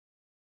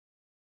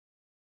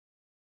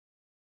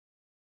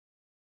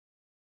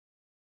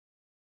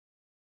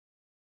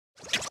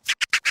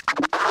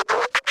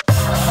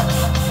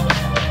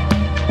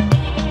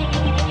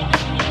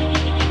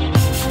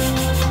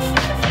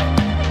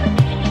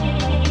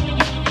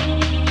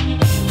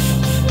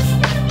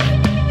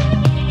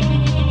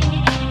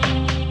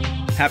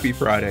Happy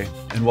Friday,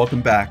 and welcome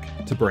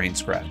back to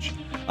BrainScratch.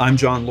 I'm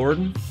John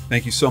Lorden.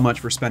 Thank you so much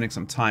for spending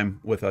some time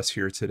with us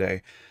here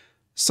today.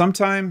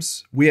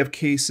 Sometimes we have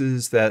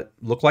cases that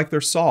look like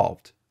they're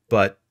solved,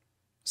 but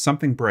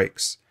something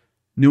breaks.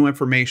 New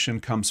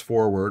information comes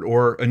forward,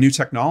 or a new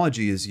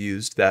technology is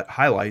used that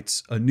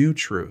highlights a new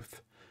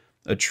truth.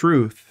 A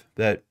truth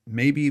that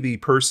maybe the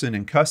person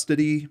in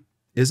custody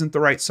isn't the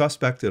right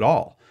suspect at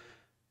all.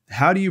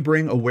 How do you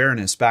bring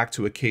awareness back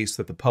to a case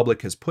that the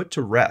public has put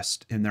to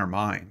rest in their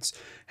minds?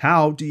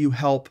 How do you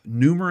help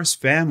numerous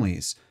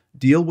families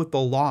deal with the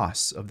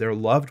loss of their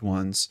loved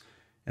ones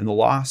and the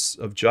loss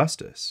of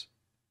justice?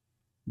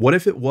 What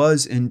if it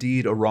was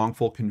indeed a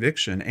wrongful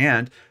conviction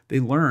and they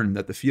learned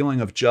that the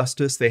feeling of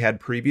justice they had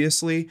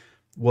previously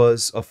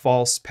was a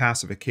false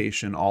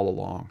pacification all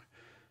along?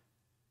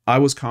 I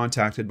was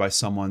contacted by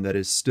someone that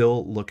is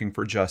still looking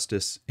for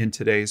justice in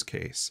today's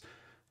case,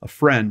 a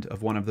friend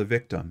of one of the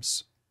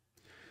victims.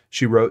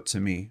 She wrote to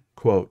me,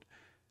 quote,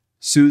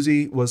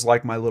 "Susie was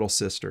like my little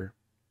sister.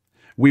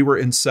 We were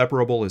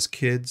inseparable as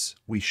kids.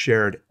 We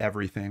shared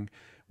everything.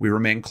 We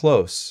remained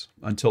close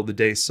until the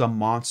day some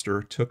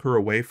monster took her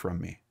away from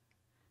me.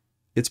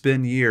 It's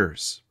been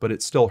years, but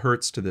it still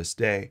hurts to this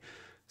day.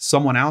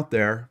 Someone out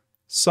there,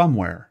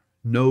 somewhere,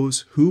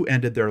 knows who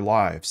ended their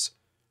lives.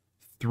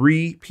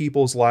 3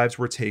 people's lives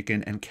were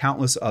taken and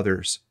countless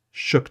others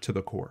shook to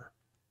the core."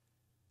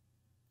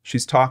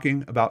 She's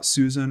talking about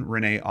Susan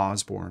Renee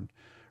Osborne,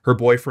 her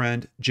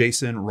boyfriend,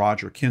 Jason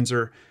Roger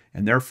Kinzer,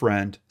 and their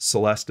friend,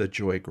 Celesta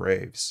Joy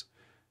Graves.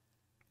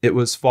 It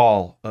was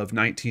fall of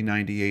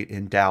 1998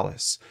 in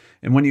Dallas.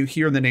 And when you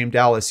hear the name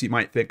Dallas, you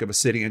might think of a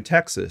city in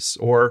Texas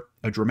or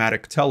a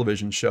dramatic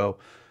television show.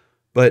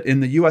 But in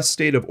the U.S.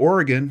 state of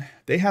Oregon,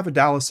 they have a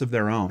Dallas of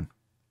their own.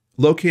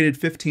 Located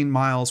 15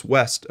 miles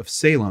west of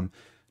Salem,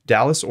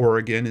 Dallas,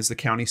 Oregon is the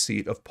county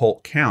seat of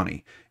Polk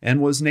County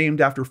and was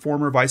named after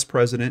former Vice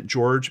President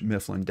George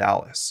Mifflin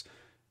Dallas.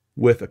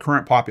 With a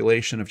current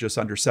population of just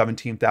under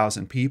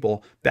 17,000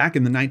 people, back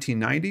in the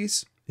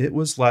 1990s, it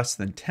was less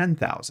than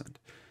 10,000.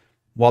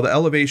 While the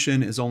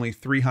elevation is only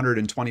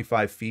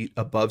 325 feet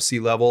above sea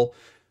level,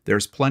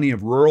 there's plenty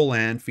of rural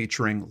land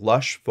featuring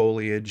lush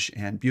foliage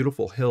and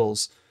beautiful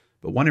hills,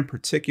 but one in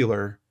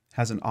particular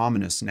has an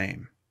ominous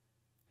name.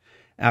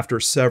 After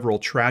several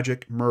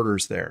tragic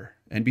murders there,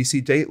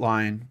 NBC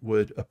Dateline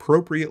would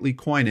appropriately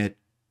coin it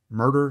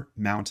Murder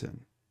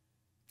Mountain.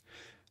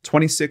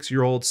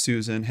 26-year-old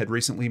Susan had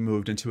recently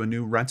moved into a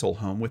new rental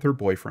home with her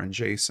boyfriend,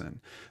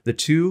 Jason. The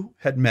two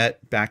had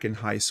met back in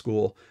high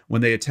school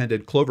when they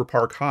attended Clover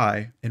Park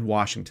High in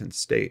Washington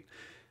State.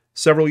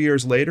 Several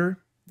years later,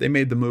 they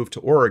made the move to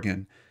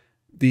Oregon.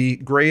 The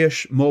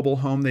grayish mobile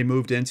home they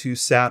moved into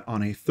sat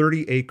on a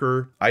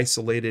 30-acre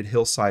isolated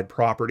hillside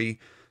property,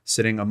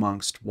 sitting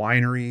amongst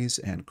wineries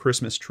and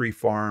Christmas tree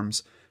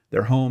farms.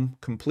 Their home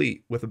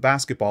complete with a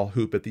basketball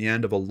hoop at the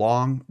end of a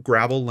long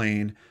gravel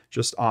lane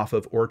just off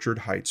of Orchard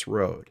Heights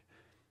Road.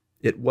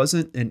 It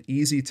wasn't an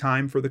easy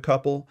time for the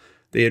couple.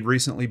 They had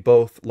recently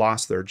both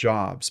lost their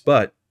jobs,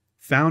 but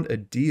found a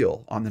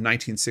deal on the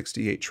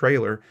 1968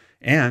 trailer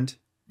and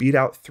beat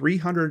out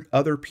 300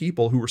 other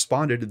people who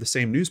responded to the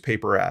same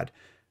newspaper ad.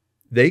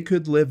 They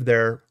could live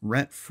there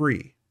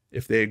rent-free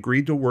if they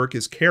agreed to work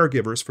as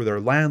caregivers for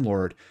their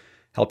landlord,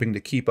 helping to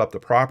keep up the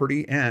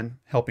property and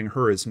helping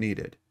her as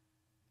needed.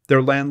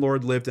 Their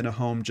landlord lived in a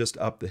home just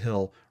up the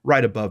hill,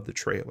 right above the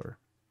trailer.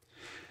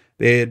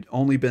 They had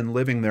only been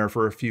living there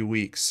for a few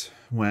weeks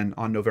when,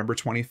 on November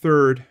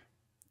 23rd,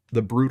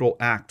 the brutal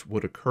act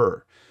would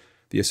occur.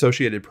 The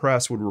Associated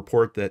Press would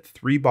report that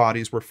 3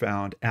 bodies were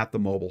found at the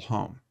mobile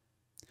home.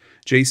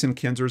 Jason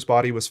Kinzer's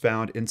body was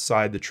found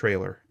inside the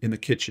trailer in the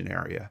kitchen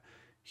area.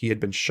 He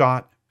had been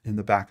shot in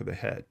the back of the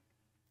head.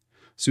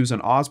 Susan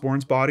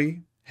Osborne's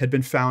body had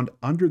been found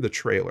under the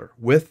trailer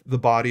with the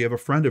body of a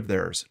friend of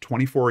theirs,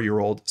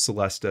 24-year-old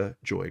Celesta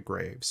Joy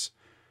Graves.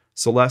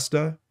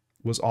 Celesta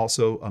was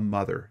also a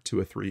mother to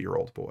a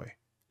 3-year-old boy.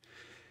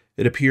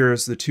 It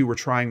appears the two were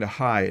trying to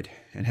hide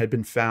and had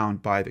been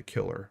found by the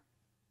killer.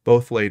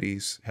 Both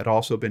ladies had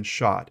also been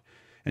shot,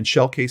 and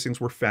shell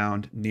casings were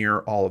found near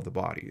all of the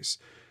bodies.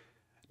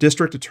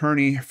 District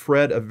Attorney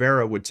Fred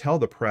Avera would tell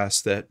the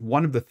press that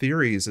one of the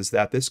theories is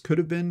that this could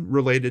have been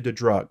related to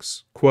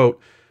drugs. Quote,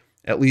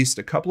 "At least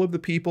a couple of the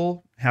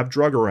people have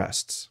drug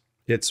arrests.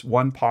 It's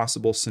one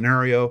possible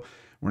scenario.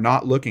 We're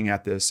not looking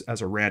at this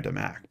as a random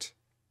act."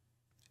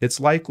 It's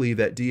likely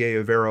that DA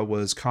Avera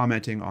was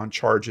commenting on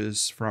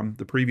charges from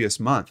the previous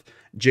month.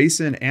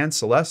 Jason and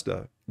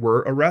Celesta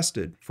were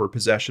arrested for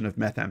possession of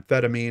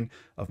methamphetamine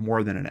of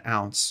more than an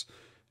ounce.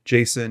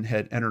 Jason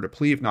had entered a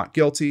plea of not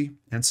guilty,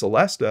 and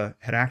Celesta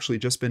had actually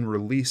just been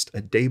released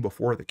a day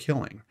before the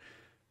killing.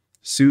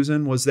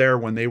 Susan was there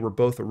when they were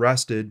both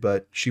arrested,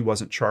 but she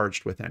wasn't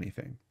charged with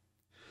anything.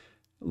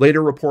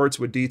 Later reports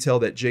would detail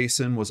that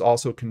Jason was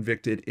also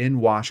convicted in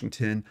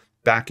Washington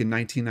back in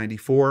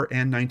 1994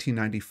 and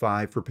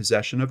 1995 for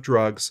possession of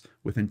drugs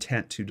with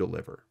intent to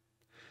deliver.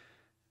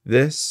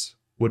 This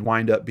would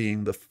wind up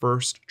being the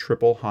first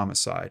triple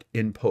homicide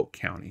in Polk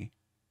County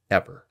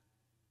ever.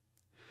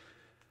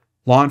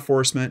 Law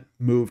enforcement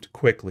moved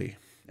quickly.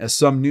 As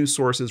some news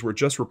sources were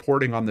just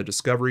reporting on the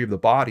discovery of the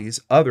bodies,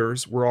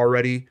 others were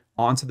already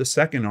on to the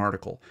second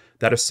article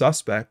that a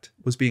suspect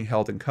was being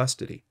held in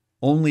custody.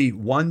 Only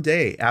one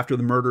day after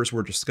the murders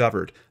were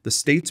discovered, the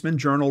Statesman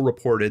Journal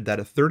reported that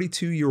a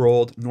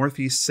 32-year-old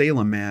Northeast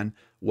Salem man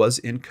was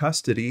in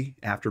custody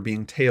after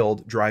being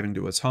tailed driving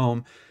to his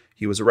home.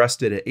 He was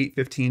arrested at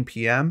 8:15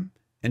 p.m.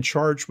 and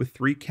charged with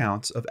 3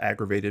 counts of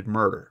aggravated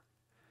murder.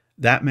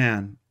 That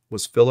man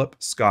was Philip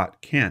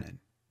Scott Cannon.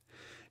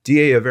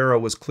 DA Avera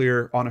was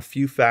clear on a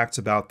few facts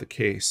about the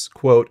case.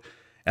 Quote,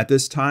 "At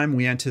this time,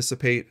 we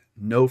anticipate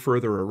no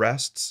further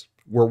arrests.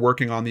 We're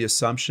working on the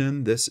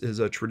assumption this is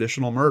a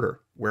traditional murder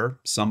where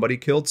somebody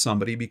killed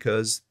somebody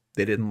because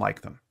they didn't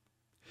like them."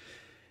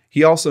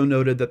 He also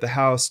noted that the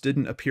house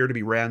didn't appear to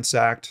be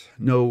ransacked.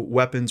 No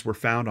weapons were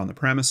found on the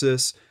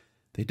premises.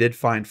 They did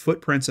find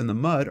footprints in the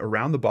mud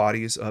around the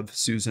bodies of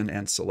Susan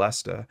and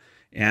Celesta,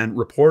 and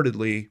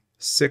reportedly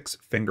 6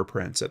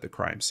 fingerprints at the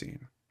crime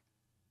scene.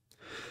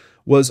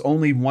 Was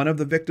only one of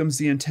the victims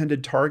the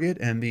intended target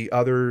and the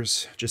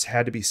others just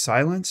had to be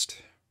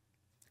silenced?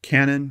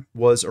 Cannon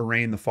was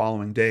arraigned the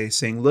following day,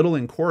 saying little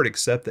in court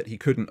except that he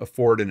couldn't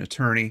afford an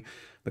attorney.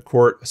 The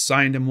court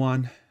assigned him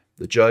one.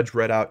 The judge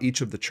read out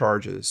each of the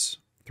charges: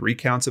 3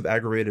 counts of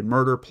aggravated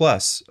murder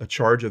plus a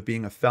charge of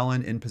being a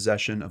felon in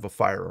possession of a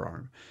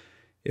firearm.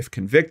 If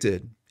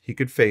convicted, he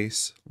could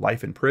face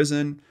life in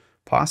prison,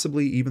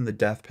 possibly even the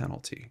death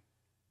penalty.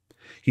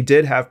 He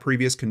did have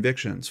previous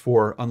convictions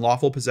for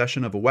unlawful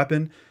possession of a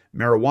weapon,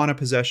 marijuana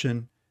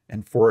possession,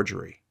 and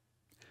forgery.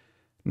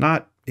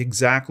 Not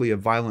exactly a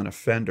violent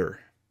offender.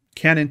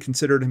 Cannon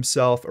considered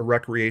himself a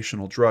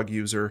recreational drug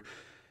user.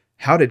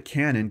 How did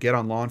Cannon get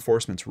on law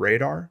enforcement's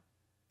radar?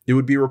 It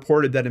would be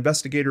reported that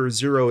investigators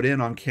zeroed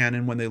in on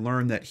Cannon when they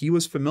learned that he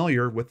was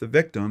familiar with the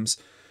victims.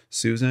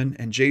 Susan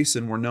and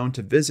Jason were known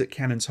to visit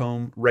Cannon's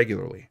home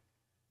regularly.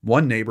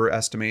 One neighbor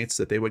estimates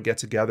that they would get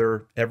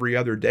together every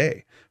other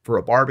day for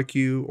a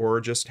barbecue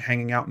or just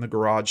hanging out in the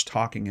garage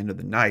talking into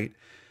the night.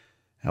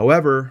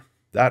 However,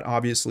 that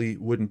obviously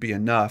wouldn't be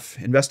enough.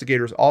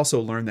 Investigators also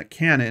learned that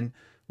Cannon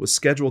was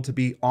scheduled to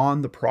be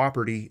on the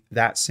property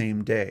that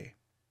same day.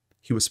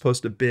 He was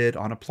supposed to bid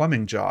on a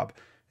plumbing job,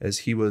 as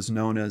he was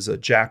known as a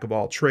jack of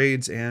all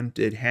trades and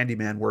did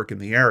handyman work in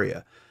the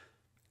area.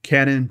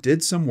 Cannon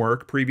did some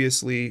work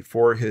previously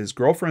for his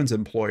girlfriend's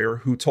employer,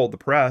 who told the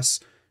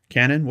press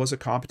Cannon was a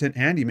competent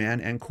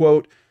handyman and,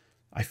 quote,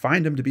 "I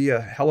find him to be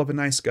a hell of a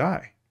nice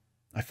guy.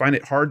 I find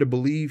it hard to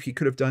believe he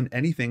could have done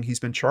anything he's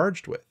been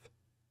charged with."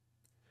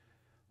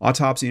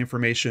 Autopsy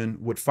information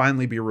would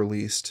finally be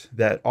released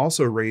that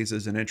also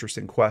raises an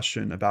interesting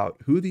question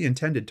about who the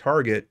intended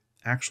target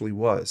actually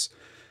was.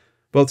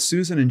 Both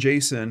Susan and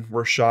Jason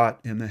were shot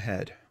in the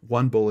head,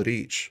 1 bullet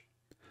each.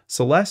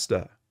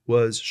 Celesta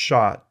was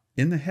shot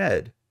in the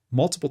head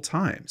multiple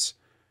times.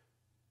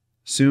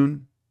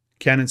 Soon,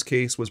 Cannon's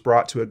case was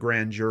brought to a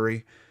grand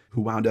jury who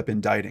wound up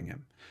indicting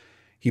him.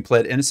 He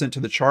pled innocent to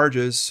the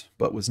charges,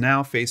 but was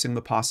now facing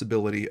the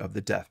possibility of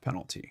the death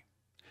penalty.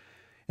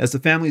 As the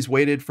families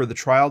waited for the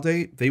trial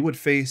date, they would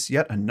face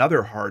yet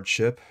another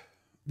hardship.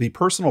 The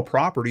personal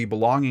property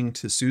belonging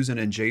to Susan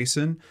and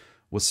Jason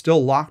was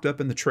still locked up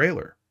in the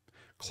trailer.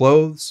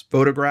 Clothes,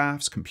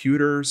 photographs,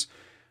 computers,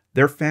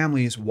 their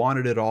families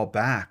wanted it all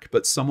back,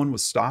 but someone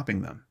was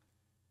stopping them.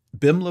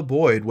 Bimla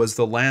Boyd was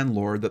the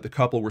landlord that the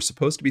couple were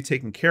supposed to be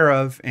taking care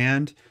of,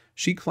 and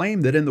she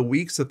claimed that in the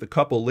weeks that the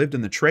couple lived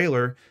in the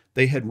trailer,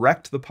 they had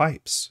wrecked the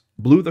pipes,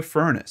 blew the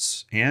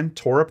furnace, and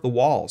tore up the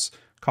walls,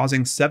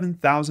 causing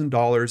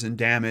 $7,000 in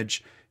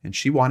damage, and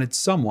she wanted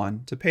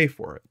someone to pay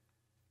for it.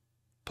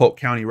 Polk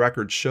County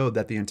records showed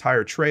that the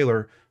entire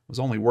trailer was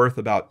only worth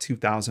about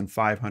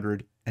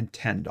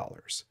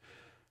 $2,510.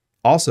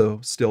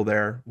 Also still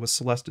there was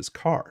Celesta's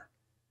car.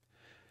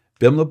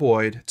 Bimla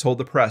Boyd told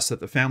the press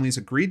that the families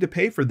agreed to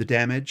pay for the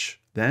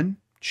damage, then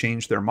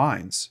changed their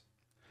minds.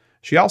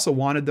 She also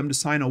wanted them to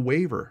sign a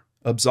waiver,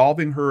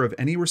 absolving her of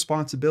any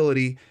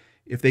responsibility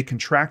if they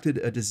contracted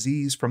a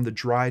disease from the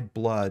dried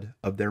blood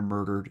of their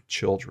murdered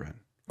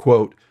children.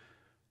 Quote,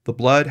 "The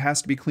blood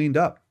has to be cleaned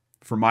up.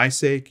 For my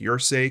sake, your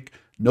sake,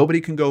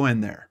 nobody can go in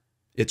there.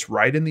 It's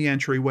right in the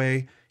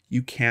entryway.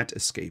 You can't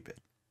escape it."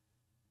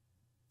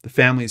 The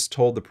families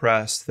told the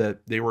press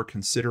that they were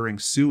considering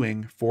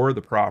suing for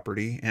the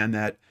property and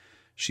that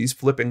she's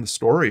flipping the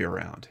story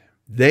around.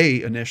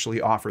 They initially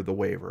offered the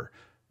waiver,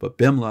 but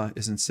Bimla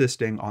is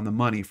insisting on the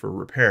money for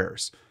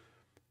repairs.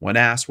 When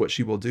asked what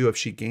she will do if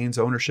she gains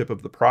ownership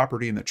of the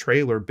property and the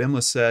trailer,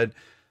 Bimla said,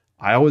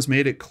 "I always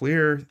made it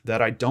clear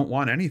that I don't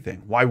want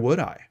anything. Why would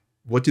I?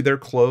 What do their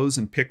clothes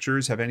and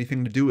pictures have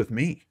anything to do with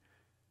me?"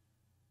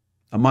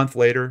 A month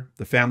later,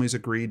 the families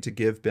agreed to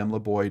give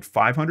Bimla Boyd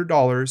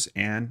 $500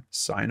 and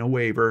sign a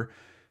waiver,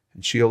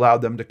 and she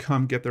allowed them to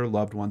come get their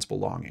loved ones'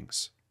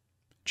 belongings.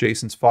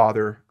 Jason's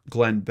father,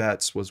 Glenn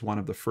Betts, was one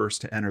of the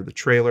first to enter the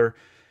trailer.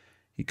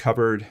 He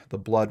covered the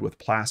blood with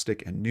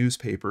plastic and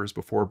newspapers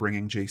before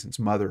bringing Jason's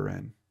mother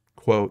in.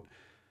 Quote,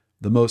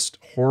 "The most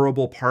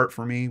horrible part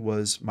for me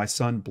was my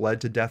son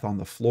bled to death on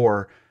the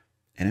floor,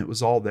 and it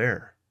was all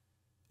there.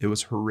 It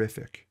was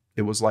horrific.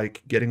 It was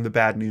like getting the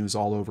bad news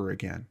all over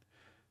again.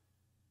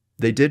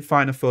 They did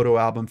find a photo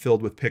album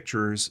filled with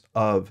pictures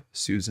of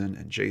Susan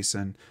and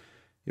Jason.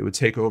 It would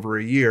take over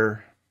a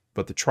year,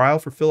 but the trial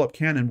for Philip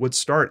Cannon would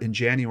start in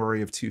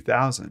January of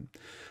 2000.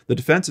 The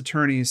defense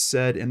attorneys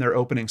said in their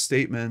opening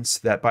statements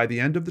that by the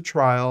end of the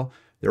trial,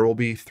 there will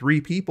be 3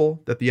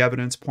 people that the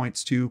evidence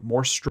points to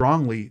more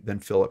strongly than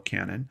Philip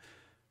Cannon.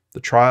 The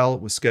trial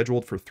was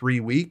scheduled for 3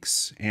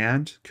 weeks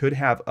and could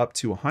have up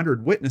to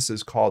 100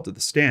 witnesses called to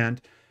the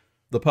stand.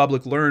 The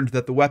public learned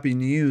that the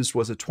weapon used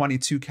was a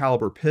 .22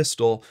 caliber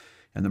pistol,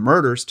 and the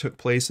murders took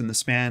place in the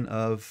span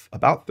of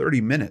about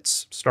 30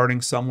 minutes, starting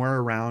somewhere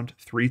around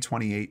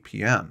 3:28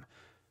 p.m.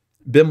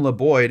 Bimla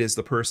Boyd is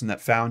the person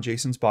that found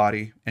Jason's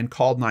body and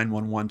called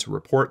 911 to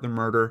report the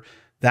murder.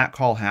 That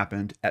call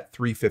happened at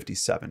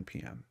 3:57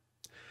 p.m.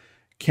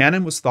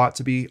 Cannon was thought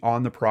to be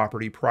on the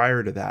property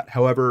prior to that.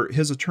 However,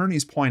 his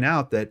attorneys point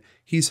out that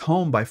he's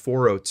home by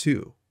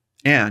 4:02,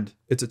 and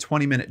it's a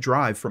 20-minute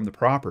drive from the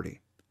property.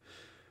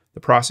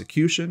 The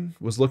prosecution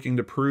was looking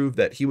to prove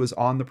that he was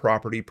on the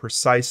property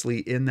precisely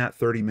in that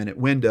 30-minute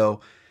window,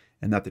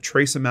 and that the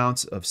trace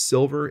amounts of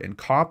silver and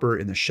copper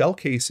in the shell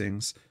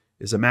casings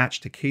is a match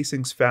to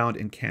casings found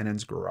in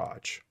Cannon's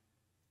garage.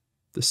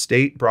 The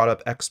state brought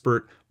up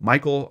expert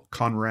Michael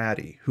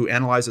Conradi, who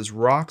analyzes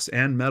rocks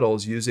and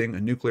metals using a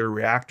nuclear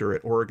reactor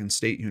at Oregon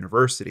State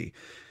University.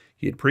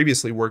 He had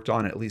previously worked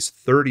on at least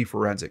 30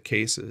 forensic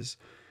cases.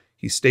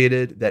 He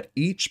stated that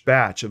each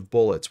batch of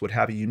bullets would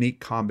have a unique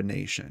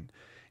combination.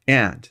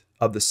 And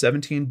of the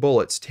 17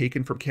 bullets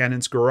taken from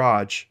Cannon's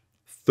garage,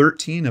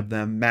 13 of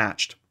them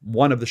matched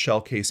one of the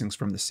shell casings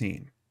from the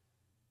scene.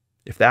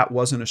 If that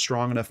wasn't a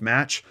strong enough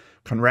match,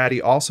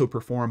 Conradi also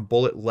performed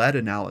bullet lead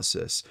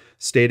analysis,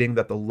 stating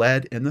that the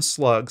lead in the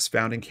slugs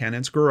found in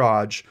Cannon's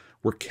garage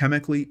were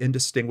chemically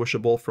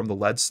indistinguishable from the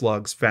lead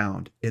slugs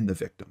found in the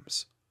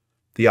victims.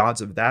 The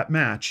odds of that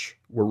match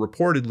were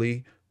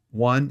reportedly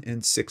 1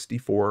 in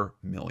 64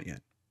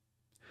 million.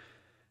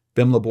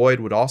 Bimla Boyd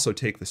would also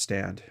take the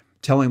stand,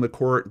 telling the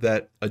court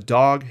that a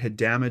dog had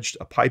damaged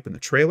a pipe in the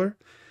trailer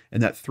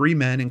and that 3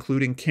 men,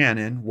 including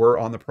Cannon, were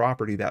on the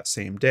property that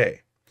same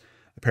day.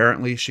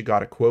 Apparently, she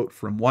got a quote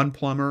from one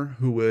plumber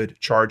who would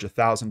charge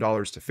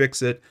 $1,000 to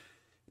fix it.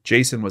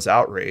 Jason was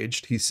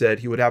outraged. He said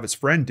he would have his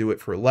friend do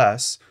it for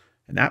less,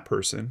 and that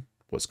person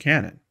was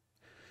Cannon.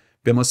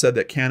 Bimla said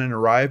that Cannon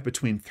arrived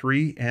between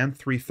 3 and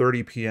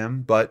 3:30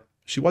 p.m., but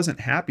she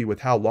wasn't happy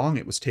with how long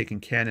it was taking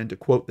Cannon to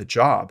quote the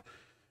job.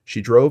 She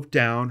drove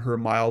down her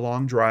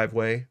mile-long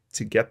driveway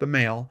to get the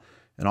mail,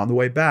 and on the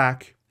way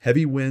back,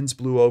 heavy winds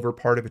blew over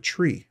part of a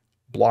tree,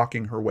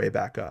 blocking her way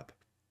back up.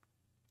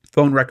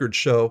 Phone records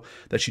show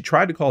that she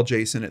tried to call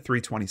Jason at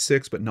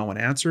 3:26, but no one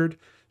answered.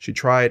 She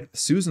tried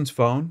Susan's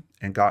phone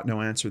and got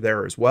no answer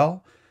there as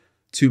well.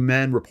 2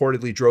 men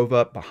reportedly drove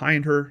up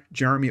behind her,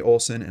 Jeremy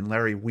Olson and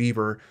Larry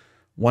Weaver.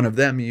 One of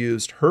them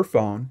used her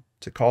phone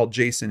to call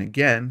Jason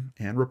again,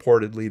 and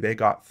reportedly they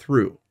got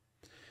through.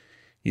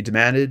 He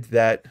demanded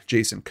that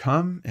Jason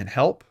come and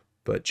help,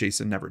 but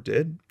Jason never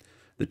did.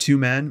 The 2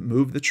 men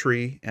moved the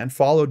tree and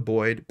followed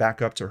Boyd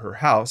back up to her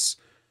house.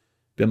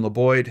 Bimla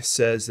Boyd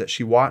says that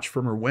she watched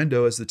from her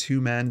window as the 2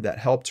 men that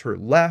helped her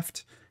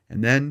left,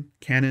 and then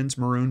Cannon's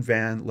maroon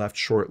van left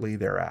shortly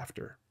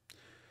thereafter.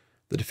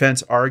 The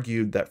defense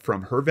argued that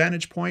from her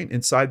vantage point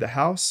inside the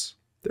house,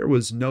 there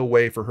was no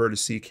way for her to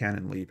see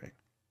Cannon leaving.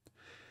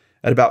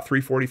 At about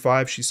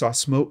 3:45, she saw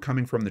smoke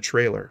coming from the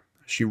trailer.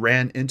 She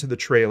ran into the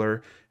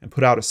trailer and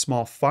put out a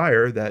small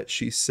fire that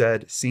she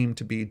said seemed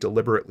to be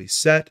deliberately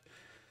set.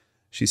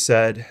 She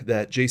said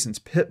that Jason's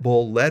pit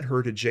bull led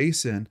her to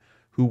Jason,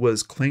 who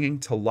was clinging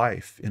to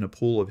life in a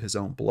pool of his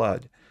own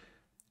blood.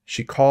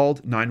 She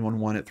called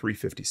 911 at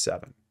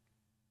 3:57.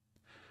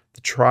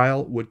 The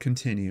trial would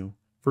continue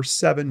for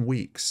 7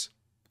 weeks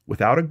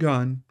without a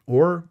gun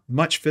or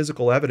much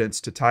physical evidence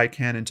to tie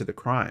Cannon to the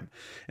crime.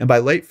 And by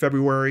late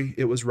February,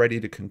 it was ready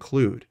to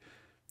conclude.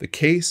 The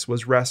case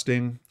was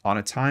resting on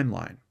a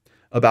timeline,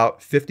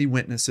 about 50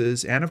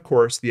 witnesses, and of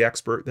course, the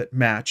expert that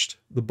matched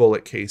the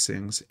bullet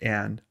casings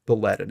and the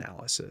lead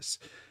analysis.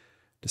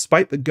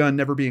 Despite the gun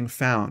never being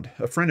found,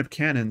 a friend of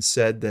Cannon's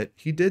said that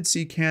he did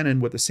see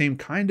Cannon with the same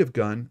kind of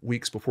gun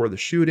weeks before the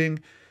shooting,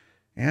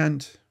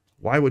 and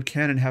why would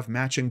Cannon have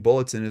matching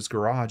bullets in his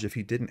garage if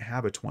he didn't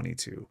have a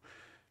 .22?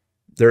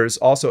 There's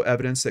also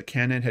evidence that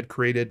Cannon had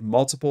created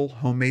multiple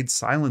homemade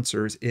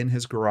silencers in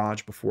his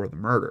garage before the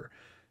murder.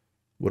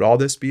 Would all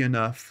this be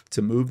enough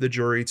to move the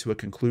jury to a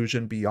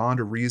conclusion beyond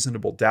a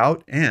reasonable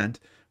doubt? And,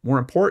 more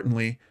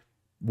importantly,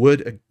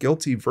 would a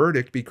guilty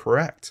verdict be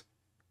correct?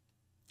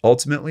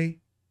 Ultimately,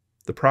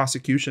 the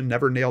prosecution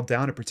never nailed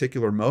down a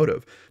particular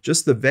motive,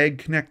 just the vague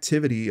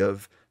connectivity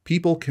of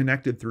people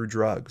connected through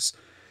drugs.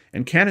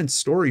 And Cannon's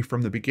story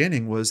from the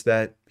beginning was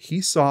that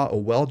he saw a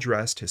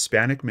well-dressed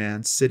Hispanic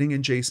man sitting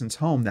in Jason's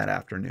home that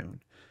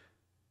afternoon.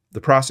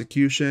 The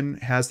prosecution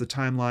has the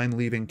timeline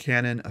leaving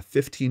Cannon a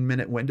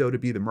 15-minute window to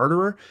be the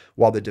murderer,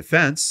 while the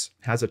defense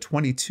has a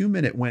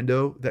 22-minute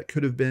window that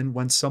could have been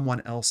when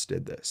someone else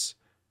did this.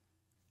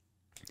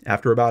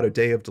 After about a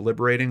day of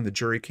deliberating, the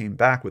jury came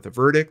back with a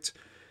verdict: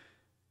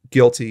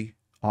 guilty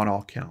on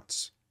all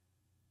counts.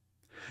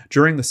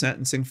 During the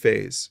sentencing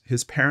phase,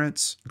 his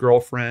parents,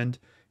 girlfriend,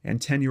 and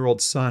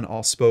 10-year-old son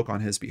all spoke on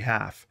his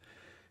behalf.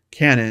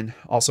 Cannon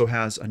also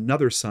has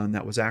another son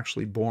that was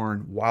actually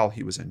born while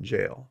he was in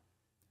jail.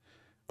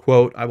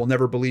 Quote, "I will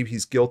never believe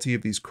he's guilty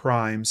of these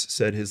crimes,"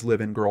 said his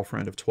live-in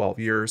girlfriend of 12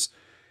 years.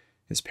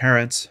 His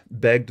parents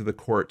begged the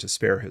court to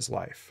spare his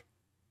life.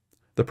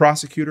 The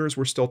prosecutors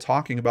were still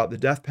talking about the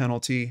death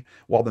penalty,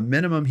 while the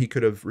minimum he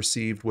could have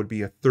received would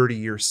be a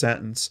 30-year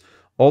sentence.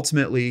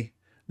 Ultimately,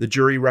 the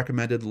jury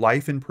recommended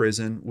life in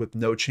prison with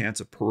no chance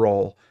of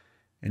parole,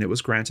 and it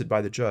was granted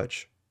by the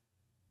judge.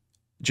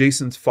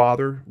 Jason's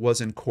father was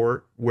in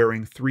court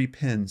wearing 3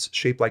 pins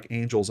shaped like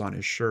angels on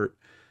his shirt.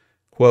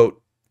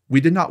 Quote,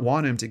 "We did not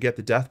want him to get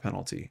the death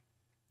penalty.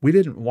 We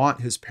didn't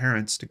want his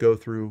parents to go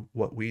through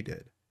what we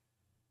did.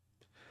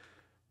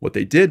 What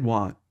they did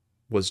want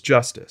was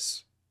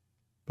justice.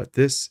 But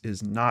this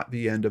is not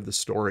the end of the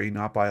story,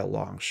 not by a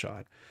long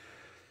shot.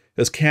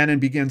 As Cannon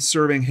began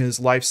serving his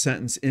life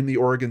sentence in the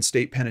Oregon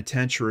State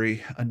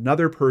Penitentiary,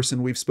 another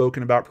person we've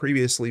spoken about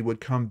previously would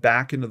come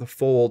back into the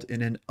fold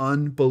in an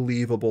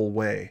unbelievable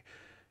way.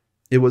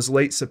 It was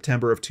late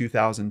September of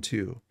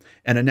 2002,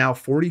 and a now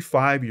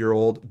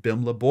 45-year-old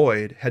Bimla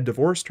Boyd had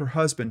divorced her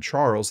husband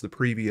Charles the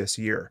previous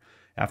year,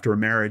 after a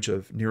marriage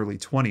of nearly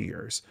 20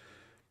 years.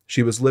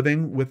 She was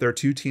living with their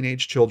 2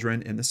 teenage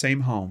children in the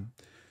same home.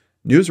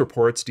 News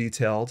reports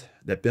detailed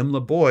that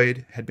Bimla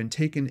Boyd had been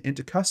taken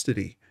into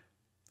custody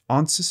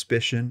on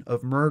suspicion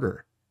of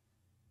murder.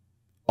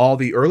 All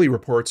the early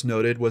reports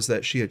noted was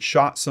that she had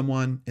shot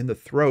someone in the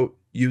throat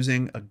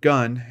using a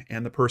gun,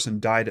 and the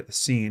person died at the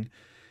scene.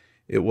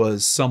 It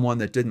was someone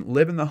that didn't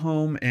live in the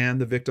home,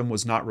 and the victim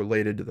was not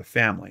related to the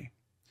family.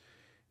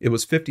 It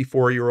was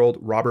 54-year-old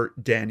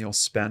Robert Daniel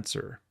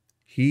Spencer.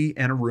 He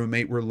and a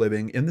roommate were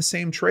living in the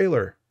same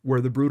trailer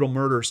where the brutal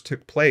murders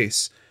took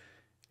place,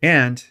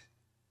 and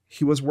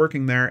he was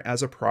working there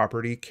as a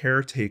property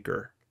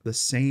caretaker, the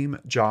same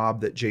job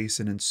that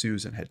Jason and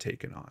Susan had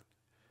taken on.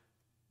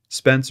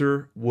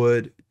 Spencer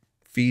would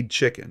feed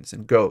chickens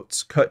and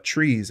goats, cut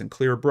trees and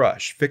clear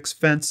brush, fix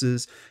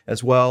fences,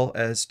 as well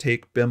as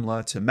take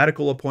Bimla to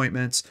medical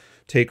appointments,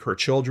 take her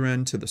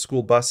children to the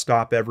school bus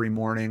stop every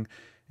morning,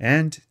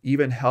 and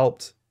even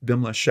helped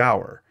Bimla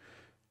shower.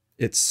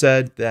 It's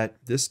said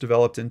that this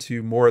developed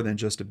into more than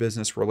just a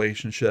business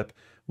relationship,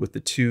 with the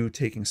two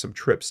taking some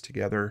trips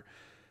together.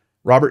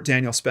 Robert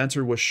Daniel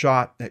Spencer was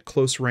shot at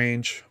close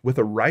range with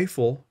a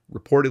rifle,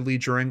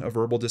 reportedly during a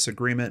verbal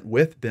disagreement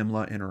with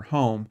Bimla in her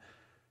home.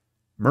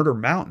 Murder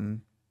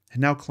Mountain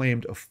had now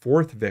claimed a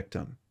 4th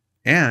victim,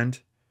 and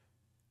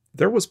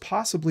there was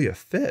possibly a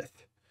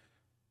 5th.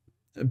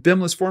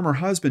 Bimla's former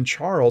husband,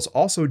 Charles,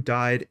 also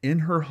died in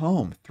her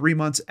home 3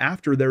 months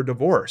after their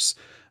divorce,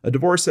 a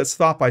divorce that's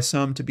thought by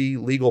some to be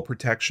legal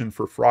protection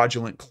for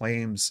fraudulent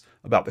claims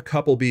about the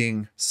couple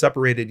being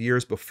separated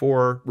years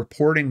before,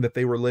 reporting that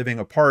they were living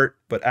apart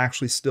but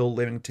actually still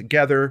living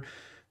together.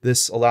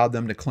 This allowed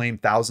them to claim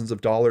thousands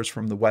of dollars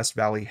from the West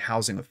Valley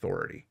Housing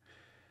Authority.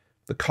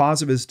 The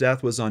cause of his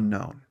death was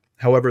unknown.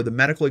 However, the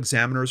medical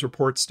examiner's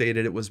report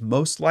stated it was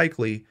most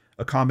likely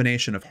a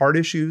combination of heart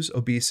issues,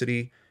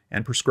 obesity,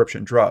 and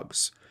prescription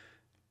drugs.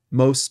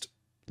 Most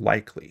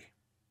likely.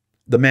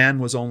 The man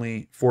was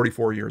only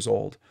 44 years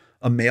old,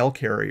 a mail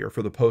carrier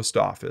for the post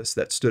office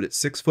that stood at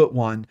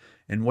 6'1"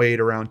 and weighed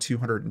around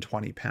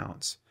 220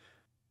 pounds.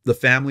 The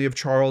family of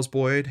Charles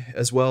Boyd,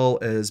 as well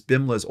as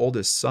Bimla's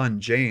oldest son,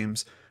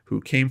 James,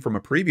 who came from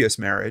a previous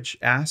marriage,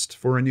 asked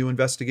for a new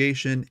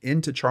investigation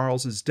into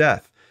Charles's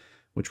death,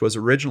 which was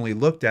originally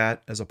looked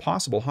at as a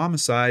possible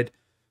homicide,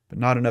 but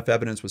not enough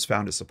evidence was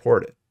found to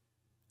support it.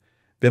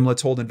 Bimla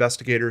told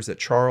investigators that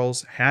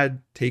Charles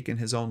had taken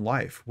his own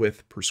life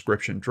with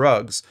prescription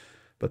drugs,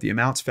 but the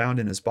amounts found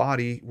in his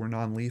body were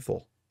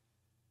non-lethal.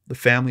 The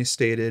family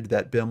stated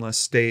that Bimla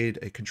stayed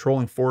a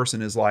controlling force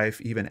in his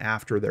life even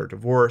after their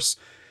divorce.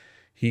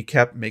 He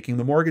kept making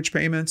the mortgage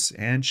payments,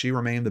 and she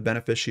remained the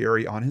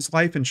beneficiary on his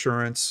life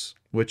insurance,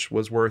 which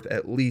was worth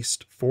at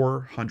least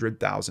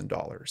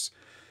 $400,000.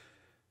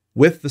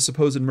 With the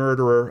supposed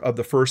murderer of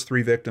the first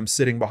 3 victims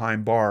sitting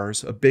behind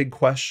bars, a big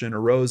question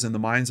arose in the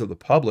minds of the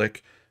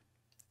public.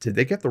 Did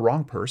they get the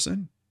wrong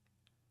person?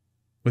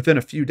 Within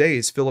a few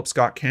days, Philip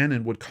Scott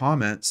Cannon would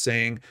comment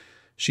saying,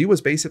 "She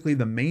was basically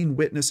the main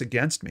witness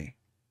against me.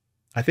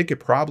 I think it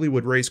probably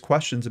would raise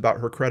questions about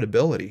her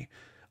credibility.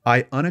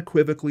 I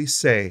unequivocally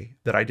say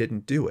that I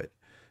didn't do it.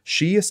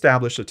 She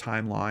established a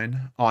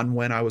timeline on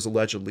when I was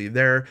allegedly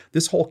there.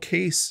 This whole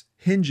case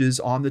hinges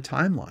on the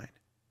timeline."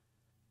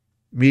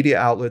 Media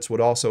outlets would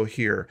also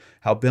hear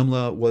how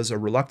Bimla was a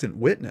reluctant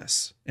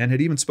witness and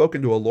had even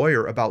spoken to a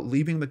lawyer about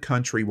leaving the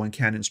country when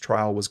Cannon's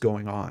trial was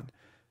going on.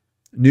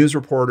 News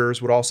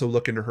reporters would also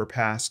look into her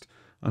past,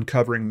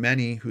 uncovering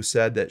many who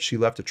said that she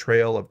left a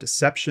trail of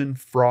deception,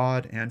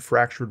 fraud, and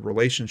fractured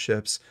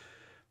relationships.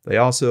 They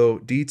also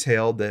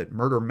detailed that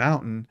Murder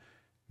Mountain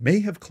may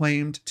have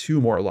claimed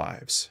 2 more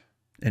lives.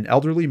 An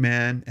elderly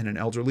man and an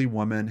elderly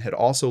woman had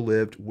also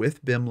lived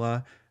with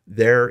Bimla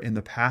there in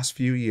the past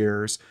few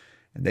years,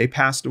 and they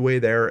passed away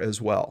there as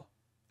well.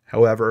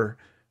 However,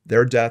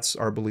 their deaths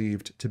are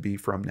believed to be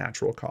from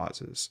natural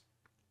causes.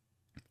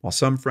 While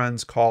some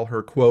friends call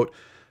her, quote,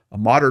 a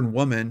modern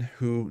woman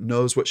who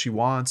knows what she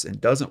wants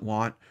and doesn't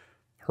want,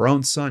 her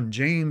own son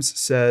James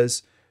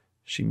says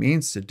she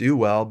means to do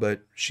well,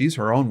 but she's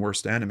her own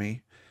worst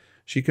enemy.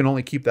 She can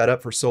only keep that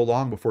up for so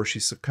long before she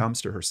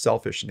succumbs to her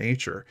selfish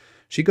nature.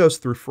 She goes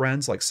through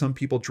friends like some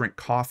people drink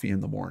coffee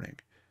in the morning.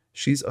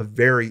 She's a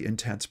very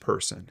intense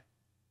person.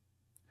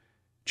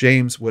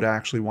 James would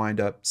actually wind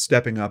up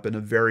stepping up in a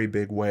very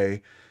big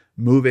way,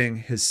 moving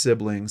his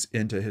siblings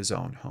into his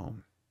own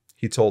home.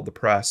 He told the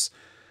press,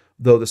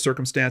 though the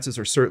circumstances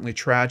are certainly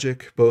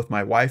tragic, both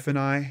my wife and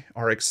I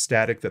are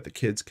ecstatic that the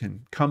kids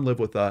can come live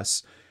with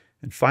us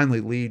and finally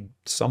lead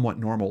somewhat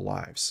normal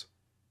lives.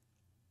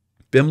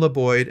 Bimla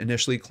Boyd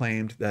initially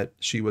claimed that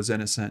she was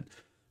innocent,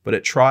 but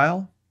at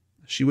trial,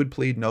 she would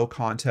plead no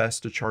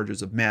contest to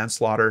charges of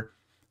manslaughter,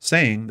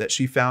 saying that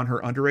she found her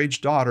underage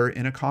daughter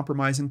in a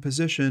compromising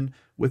position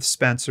with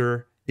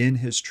Spencer in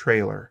his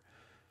trailer.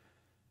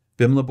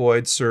 Bimla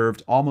Boyd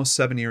served almost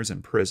 7 years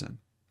in prison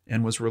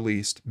and was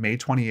released May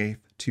 28,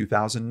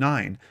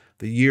 2009,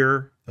 the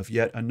year of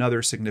yet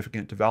another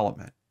significant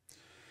development.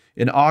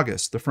 In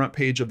August, the front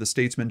page of the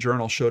Statesman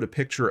Journal showed a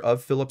picture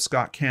of Philip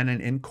Scott Cannon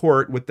in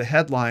court with the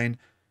headline,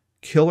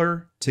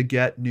 Killer to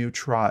Get New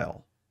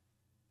Trial.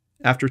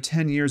 After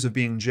 10 years of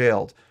being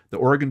jailed, the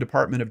Oregon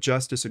Department of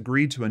Justice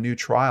agreed to a new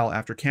trial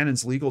after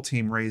Cannon's legal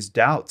team raised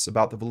doubts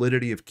about the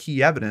validity of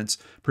key evidence,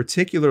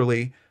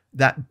 particularly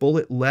that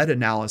bullet lead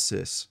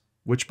analysis,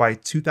 which by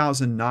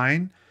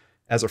 2009,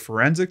 as a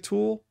forensic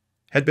tool,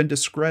 had been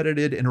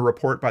discredited in a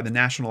report by the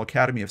National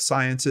Academy of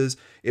Sciences.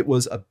 It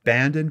was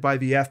abandoned by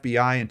the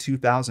FBI in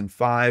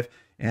 2005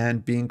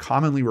 and being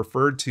commonly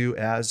referred to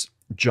as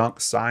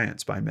junk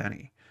science by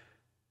many.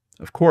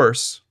 Of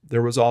course,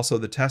 there was also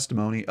the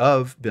testimony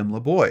of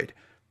Bimla Boyd.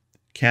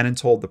 Cannon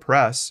told the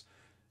press,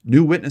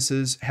 new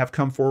witnesses have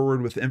come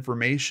forward with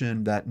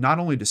information that not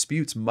only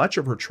disputes much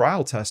of her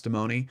trial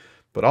testimony,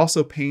 but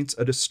also paints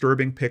a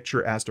disturbing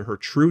picture as to her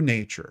true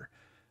nature,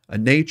 a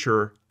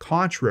nature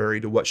contrary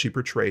to what she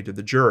portrayed to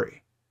the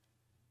jury.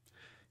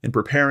 In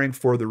preparing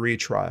for the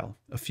retrial,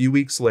 a few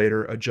weeks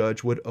later, a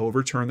judge would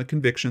overturn the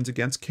convictions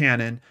against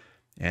Cannon,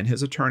 and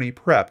his attorney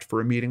prepped for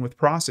a meeting with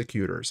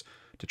prosecutors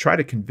to try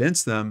to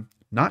convince them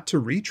not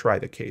to retry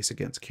the case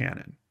against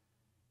Cannon.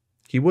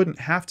 He wouldn't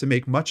have to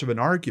make much of an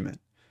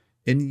argument.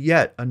 In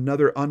yet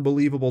another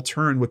unbelievable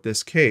turn with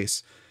this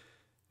case,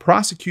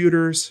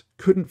 prosecutors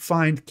couldn't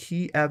find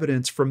key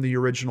evidence from the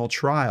original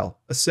trial,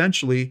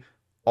 essentially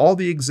all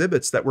the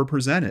exhibits that were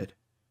presented.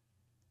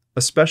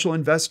 A special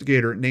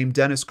investigator named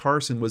Dennis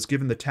Carson was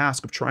given the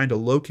task of trying to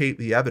locate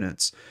the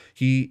evidence.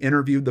 He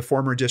interviewed the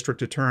former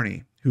district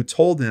attorney, who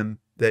told him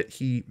that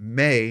he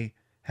may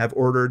have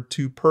ordered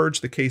to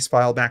purge the case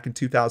file back in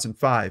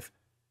 2005,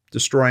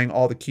 destroying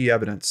all the key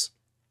evidence.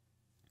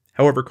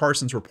 However,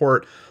 Carson's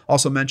report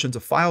also mentions a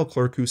file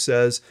clerk who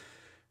says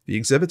the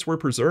exhibits were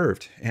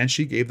preserved and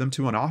she gave them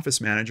to an office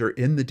manager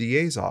in the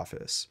DA's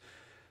office.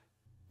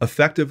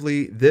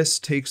 Effectively, this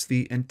takes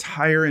the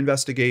entire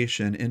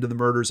investigation into the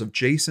murders of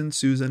Jason,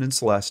 Susan, and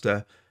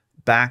Celesta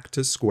back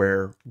to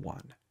square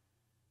one.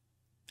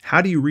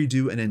 How do you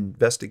redo an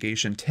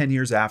investigation 10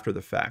 years after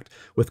the fact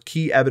with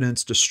key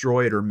evidence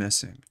destroyed or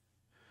missing?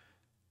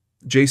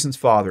 Jason's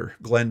father,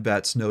 Glenn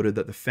Betts, noted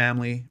that the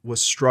family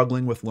was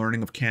struggling with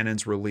learning of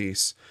Cannon's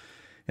release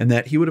and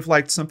that he would have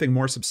liked something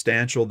more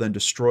substantial than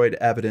destroyed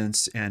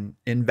evidence and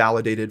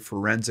invalidated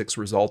forensics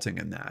resulting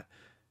in that.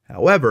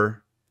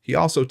 However, he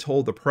also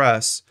told the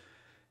press,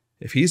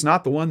 if he's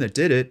not the one that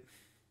did it,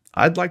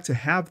 I'd like to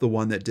have the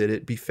one that did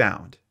it be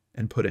found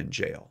and put in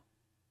jail.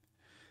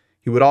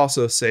 He would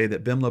also say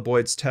that Bimla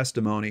Boyd's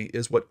testimony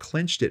is what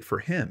clinched it for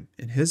him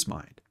in his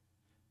mind.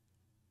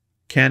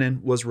 Cannon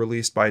was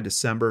released by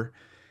December,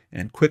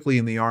 and quickly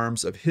in the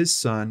arms of his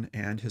son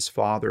and his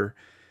father,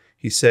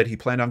 he said he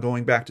planned on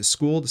going back to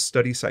school to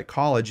study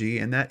psychology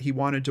and that he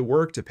wanted to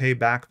work to pay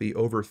back the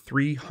over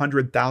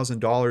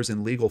 $300,000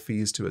 in legal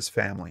fees to his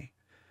family.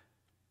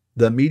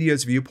 The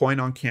media's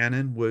viewpoint on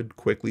Cannon would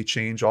quickly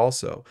change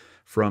also,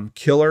 from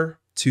killer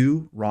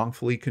to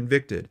wrongfully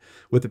convicted,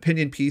 with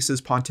opinion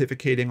pieces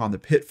pontificating on the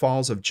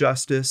pitfalls of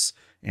justice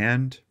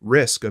and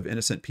risk of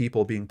innocent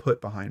people being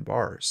put behind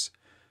bars.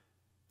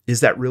 Is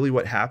that really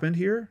what happened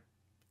here?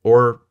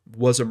 Or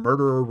was a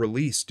murderer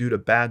released due to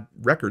bad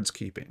records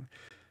keeping?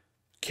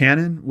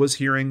 Cannon was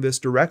hearing this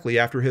directly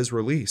after his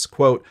release.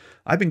 Quote,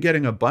 I've been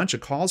getting a bunch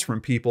of calls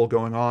from people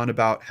going on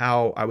about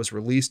how I was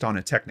released on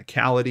a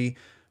technicality.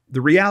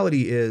 The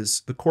reality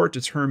is the court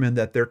determined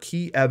that their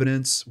key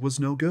evidence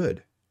was no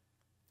good.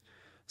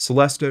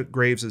 Celesta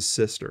Graves'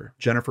 sister,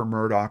 Jennifer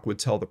Murdoch, would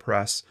tell the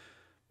press,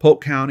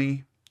 Polk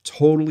County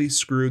totally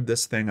screwed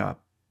this thing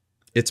up.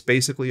 It's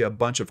basically a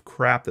bunch of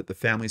crap that the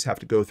families have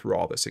to go through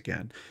all this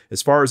again.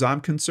 As far as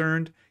I'm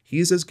concerned,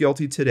 he's as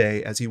guilty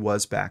today as he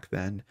was back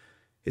then.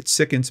 It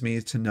sickens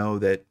me to know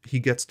that he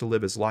gets to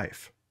live his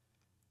life.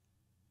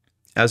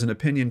 As an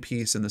opinion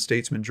piece in the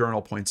Statesman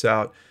Journal points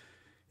out,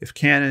 if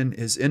Cannon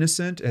is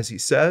innocent, as he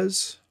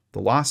says,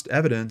 the lost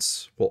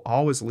evidence will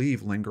always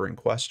leave lingering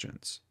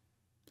questions.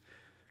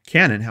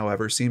 Cannon,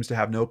 however, seems to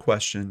have no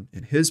question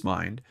in his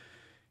mind.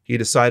 He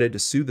decided to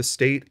sue the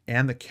state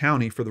and the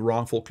county for the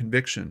wrongful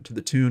conviction to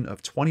the tune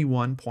of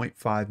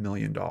 $21.5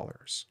 million.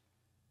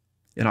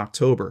 In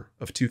October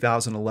of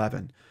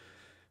 2011,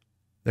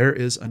 there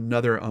is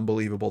another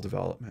unbelievable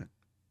development.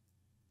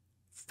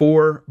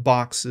 4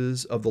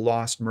 boxes of the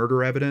lost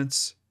murder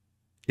evidence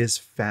is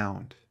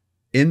found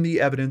in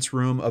the evidence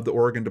room of the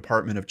Oregon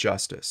Department of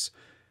Justice.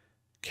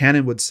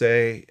 Cannon would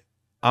say,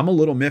 "I'm a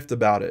little miffed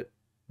about it,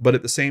 but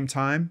at the same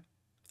time,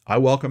 I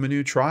welcome a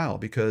new trial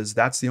because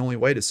that's the only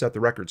way to set the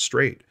record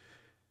straight."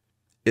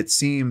 It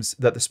seems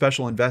that the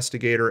special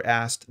investigator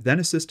asked then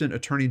Assistant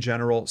Attorney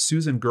General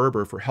Susan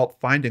Gerber for help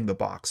finding the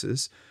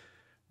boxes.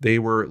 They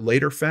were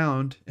later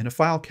found in a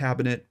file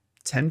cabinet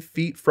 10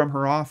 feet from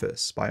her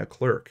office by a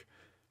clerk.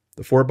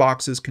 The 4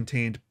 boxes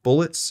contained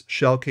bullets,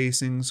 shell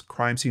casings,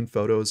 crime scene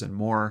photos, and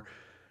more.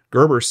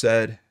 Gerber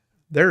said,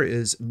 "There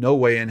is no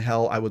way in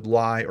hell I would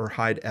lie or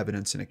hide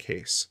evidence in a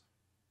case."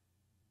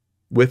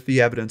 With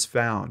the evidence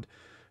found,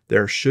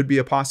 there should be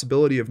a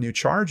possibility of new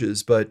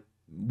charges, but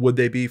would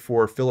they be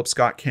for Philip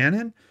Scott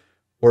Cannon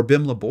or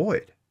Bimla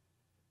Boyd?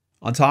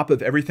 On top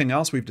of everything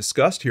else we've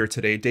discussed here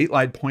today,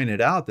 Dateline pointed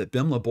out that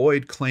Bimla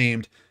Boyd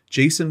claimed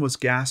Jason was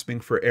gasping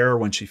for air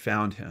when she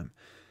found him,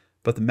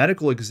 but the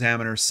medical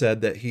examiner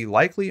said that he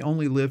likely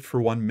only lived for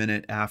 1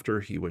 minute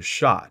after he was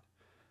shot.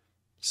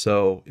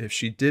 So if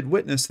she did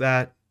witness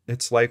that,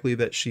 it's likely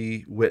that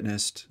she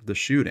witnessed the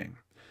shooting.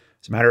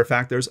 As a matter of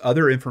fact, there's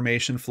other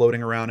information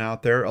floating around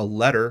out there, a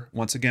letter,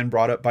 once again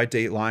brought up by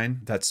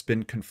Dateline, that's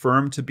been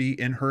confirmed to be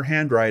in her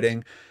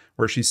handwriting,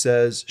 where she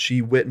says she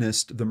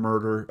witnessed the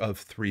murder of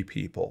 3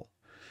 people.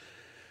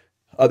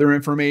 Other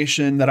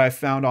information that I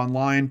found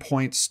online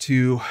points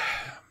to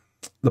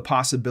the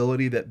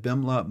possibility that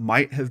Bimla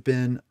might have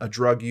been a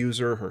drug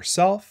user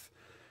herself,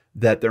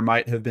 that there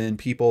might have been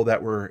people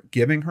that were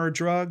giving her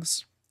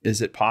drugs. Is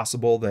it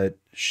possible that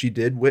she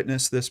did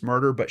witness this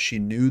murder, but she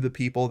knew the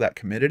people that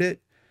committed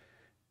it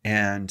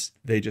and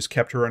they just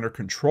kept her under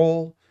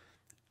control?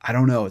 I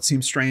don't know. It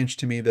seems strange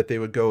to me that they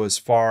would go as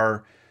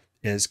far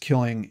as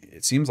killing,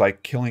 it seems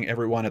like killing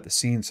everyone at the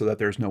scene so that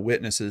there's no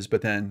witnesses,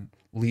 but then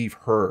leave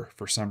her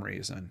for some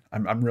reason.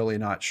 I'm really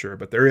not sure,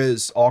 but there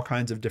is all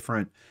kinds of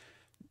different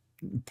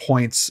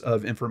points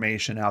of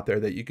information out there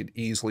that you could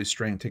easily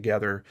string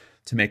together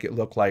to make it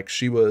look like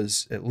she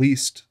was at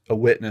least a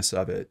witness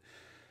of it.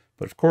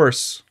 But of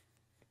course,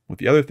 with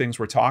the other things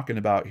we're talking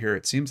about here,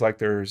 it seems like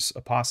there's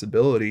a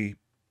possibility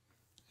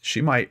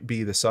she might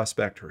be the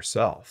suspect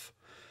herself.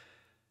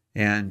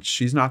 And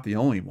she's not the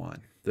only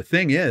one. The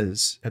thing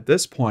is, at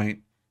this point,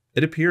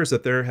 it appears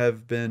that there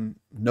have been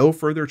no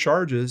further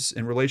charges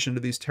in relation to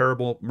these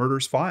terrible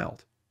murders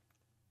filed.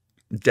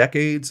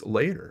 Decades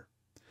later,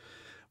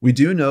 we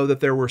do know that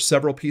there were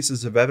several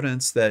pieces of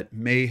evidence that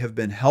may have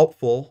been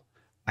helpful.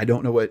 I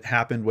don't know what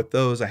happened with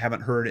those. I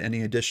haven't heard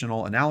any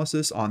additional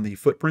analysis on the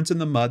footprints in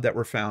the mud that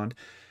were found,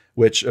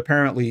 which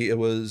apparently it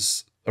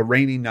was a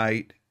rainy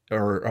night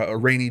or a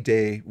rainy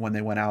day when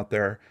they went out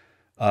there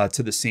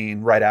to the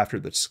scene right after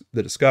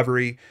the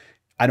discovery.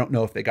 I don't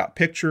know if they got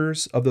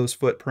pictures of those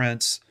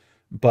footprints,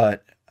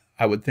 but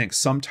I would think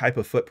some type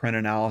of footprint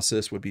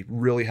analysis would be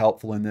really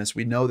helpful in this.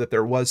 We know that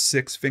there was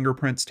 6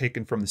 fingerprints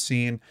taken from the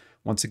scene.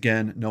 Once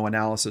again, no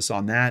analysis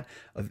on that.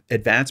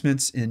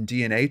 Advancements in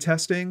DNA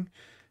testing.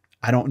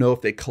 I don't know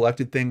if they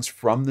collected things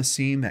from the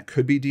scene that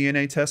could be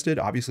DNA tested.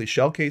 Obviously,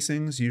 shell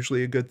casings,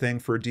 usually a good thing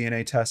for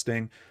DNA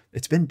testing.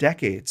 It's been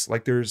decades.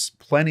 Like, there's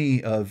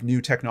plenty of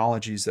new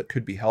technologies that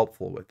could be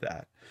helpful with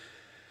that.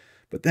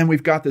 But then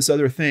we've got this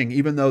other thing.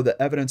 Even though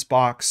the evidence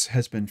box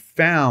has been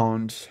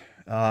found,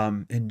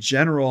 in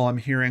general, I'm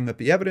hearing that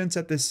the evidence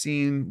at this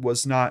scene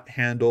was not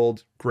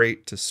handled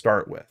great to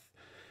start with.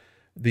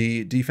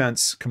 The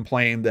defense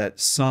complained that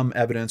some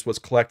evidence was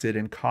collected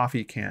in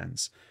coffee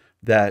cans,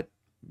 that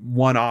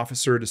one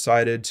officer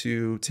decided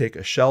to take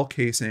a shell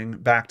casing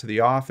back to the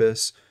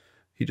office.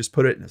 He just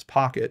put it in his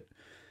pocket.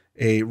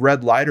 A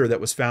red lighter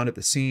that was found at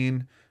the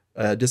scene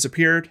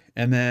disappeared,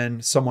 and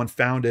then someone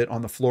found it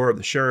on the floor of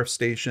the sheriff's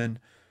station.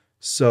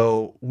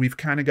 So we've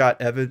kind of got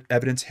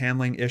evidence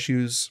handling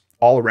issues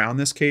all around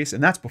this case,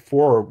 and that's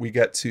before we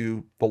get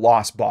to the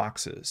lost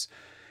boxes.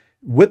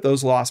 With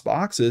those lost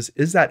boxes,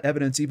 is that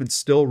evidence even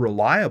still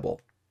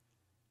reliable?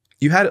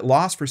 You had it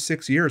lost for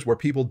 6 years where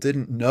people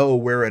didn't know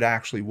where it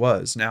actually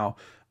was. Now,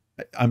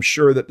 I'm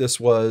sure that this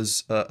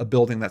was a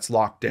building that's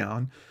locked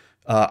down.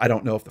 I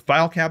don't know if the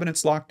file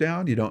cabinet's locked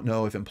down. You don't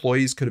know if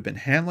employees could have been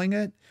handling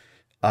it.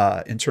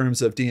 In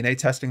terms of DNA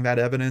testing that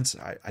evidence,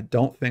 I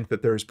don't think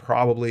that there's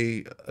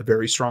probably a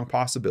very strong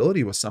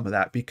possibility with some of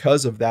that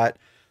because of that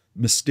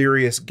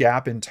mysterious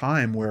gap in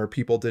time where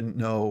people didn't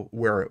know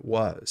where it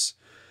was.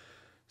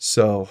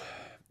 So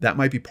that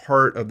might be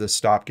part of the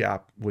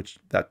stopgap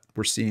that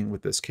we're seeing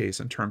with this case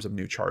in terms of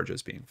new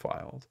charges being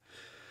filed.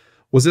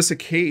 Was this a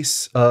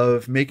case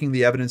of making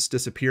the evidence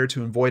disappear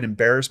to avoid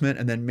embarrassment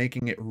and then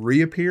making it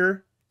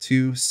reappear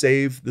to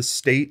save the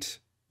state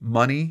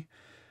money?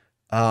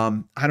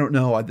 I don't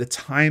know. The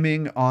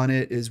timing on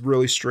it is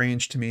really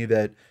strange to me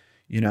that,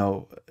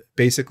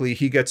 basically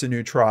he gets a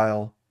new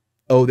trial.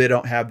 Oh, they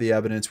don't have the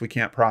evidence. We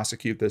can't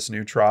prosecute this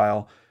new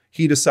trial.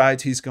 He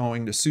decides he's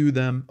going to sue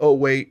them. Oh,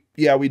 wait.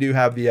 Yeah, we do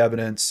have the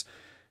evidence.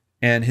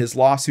 And his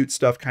lawsuit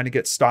stuff kind of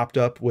gets stopped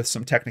up with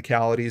some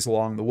technicalities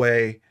along the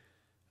way.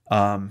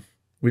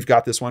 We've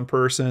got this one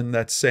person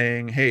that's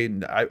saying, hey,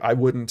 I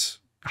wouldn't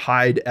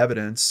hide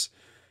evidence.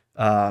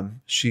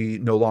 She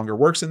no longer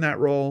works in that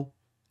role.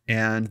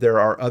 And there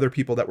are other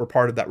people that were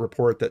part of that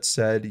report that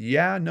said,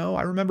 yeah, no,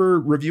 I remember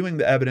reviewing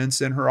the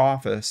evidence in her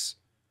office.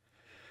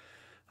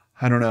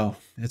 I don't know.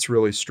 It's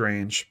really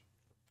strange.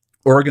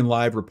 Oregon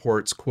Live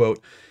reports,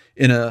 quote,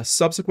 in a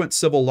subsequent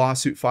civil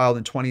lawsuit filed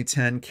in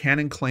 2010,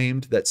 Cannon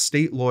claimed that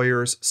state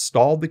lawyers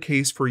stalled the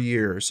case for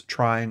years,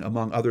 trying,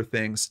 among other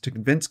things, to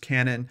convince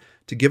Cannon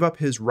to give up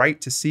his right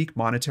to seek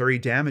monetary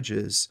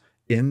damages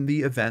in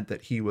the event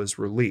that he was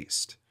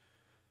released.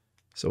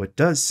 So it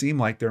does seem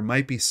like there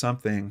might be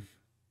something.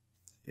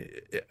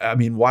 I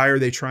mean, why are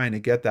they trying to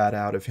get that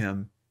out of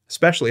him,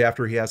 especially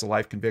after he has a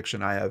life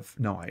conviction? I have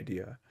no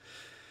idea.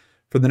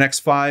 For the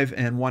next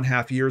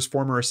 5.5 years,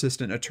 former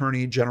Assistant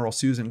Attorney General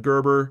Susan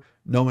Gerber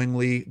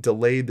knowingly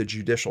delayed the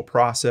judicial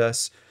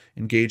process,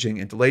 engaging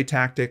in delay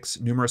tactics,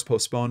 numerous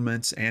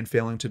postponements, and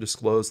failing to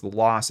disclose the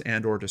loss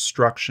and/or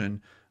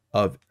destruction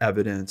of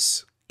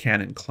evidence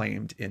Cannon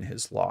claimed in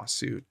his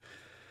lawsuit.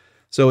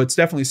 So it's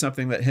definitely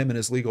something that him and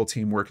his legal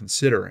team were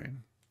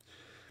considering.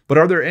 But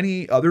are there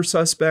any other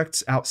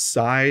suspects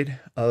outside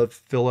of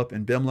Philip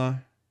and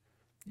Bimla?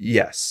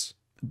 Yes.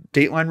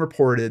 Dateline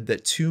reported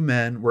that 2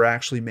 men were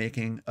actually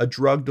making a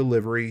drug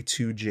delivery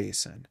to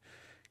Jason.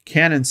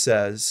 Cannon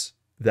says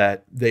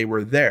that they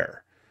were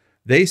there.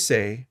 They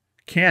say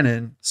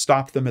Cannon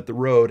stopped them at the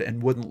road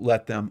and wouldn't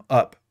let them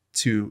up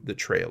to the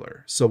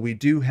trailer. So we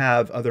do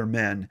have other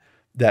men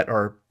that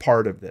are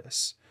part of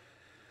this.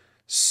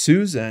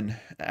 Susan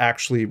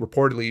actually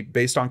reportedly,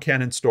 based on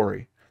Cannon's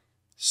story,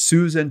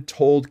 Susan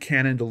told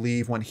Cannon to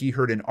leave when he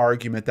heard an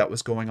argument that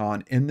was going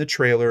on in the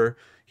trailer.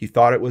 He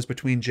thought it was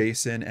between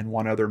Jason and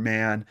one other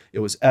man. It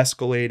was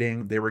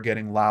escalating. They were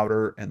getting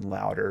louder and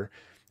louder.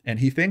 And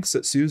he thinks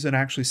that Susan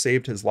actually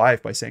saved his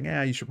life by saying,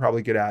 you should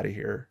probably get out of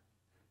here.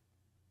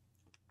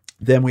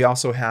 Then we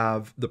also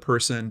have the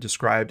person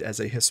described as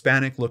a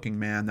Hispanic-looking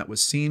man that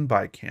was seen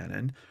by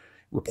Cannon,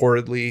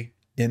 reportedly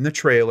in the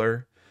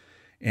trailer.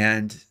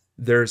 And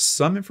there's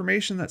some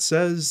information that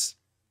says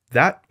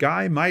that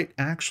guy might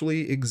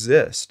actually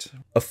exist.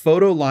 A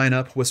photo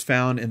lineup was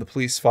found in the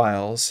police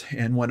files,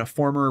 and when a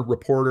former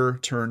reporter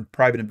turned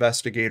private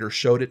investigator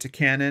showed it to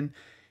Cannon,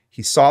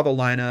 he saw the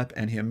lineup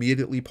and he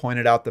immediately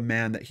pointed out the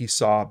man that he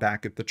saw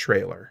back at the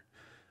trailer.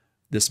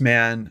 This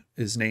man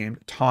is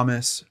named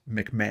Thomas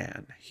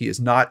McMahon. He is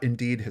not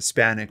indeed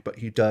Hispanic, but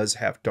he does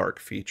have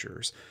dark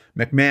features.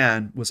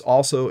 McMahon was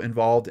also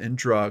involved in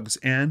drugs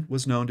and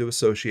was known to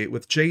associate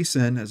with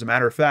Jason. As a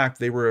matter of fact,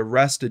 they were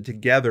arrested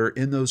together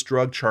in those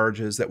drug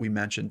charges that we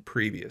mentioned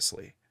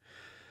previously.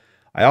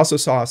 I also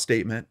saw a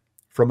statement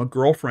from a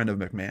girlfriend of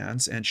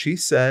McMahon's, and she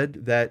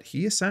said that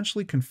he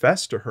essentially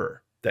confessed to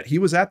her that he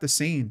was at the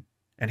scene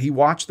and he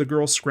watched the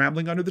girls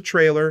scrambling under the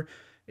trailer,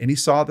 and he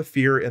saw the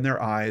fear in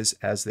their eyes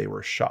as they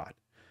were shot.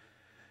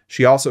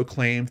 She also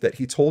claimed that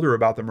he told her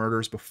about the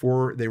murders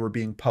before they were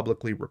being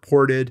publicly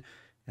reported,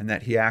 and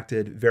that he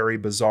acted very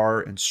bizarre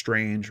and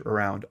strange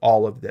around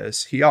all of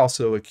this. He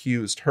also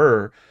accused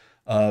her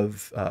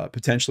of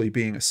potentially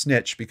being a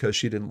snitch because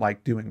she didn't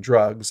like doing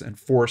drugs and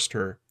forced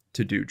her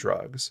to do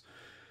drugs.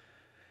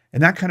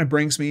 And that kind of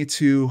brings me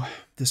to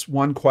this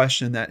one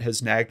question that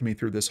has nagged me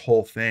through this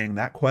whole thing.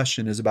 That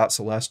question is about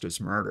Celesta's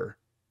murder.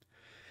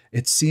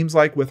 It seems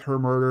like with her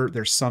murder,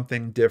 there's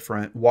something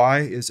different. Why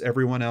is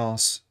everyone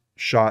else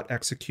shot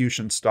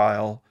execution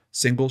style,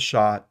 single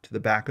shot to the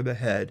back of the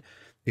head,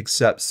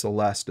 except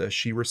Celesta?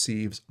 She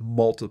receives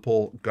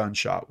multiple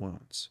gunshot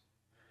wounds.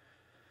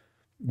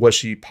 Was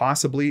she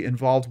possibly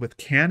involved with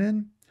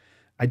Cannon?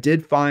 I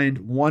did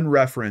find one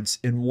reference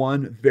in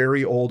one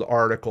very old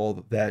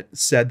article that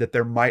said that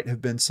there might have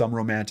been some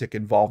romantic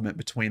involvement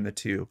between the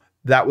two.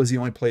 That was the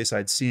only place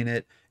I'd seen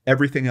it.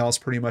 Everything else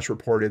pretty much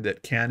reported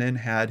that Cannon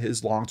had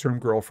his long-term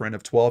girlfriend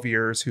of 12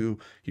 years who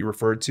he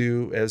referred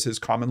to as his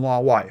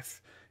common-law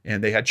wife,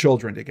 and they had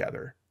children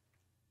together.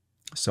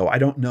 So I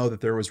don't know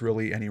that there was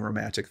really any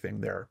romantic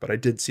thing there, but I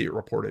did see it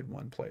reported in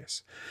one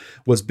place.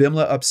 Was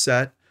Bimla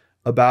upset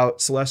about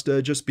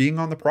Celesta just being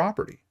on the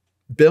property?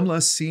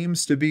 Bimla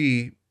seems to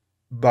be,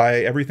 by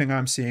everything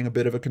I'm seeing, a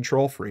bit of a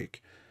control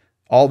freak.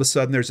 All of a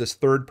sudden, there's this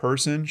third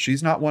person.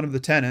 She's not one of the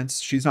tenants.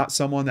 She's not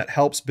someone that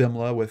helps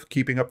Bimla with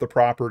keeping up the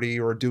property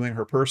or doing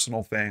her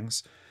personal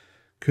things.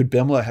 Could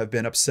Bimla have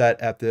been upset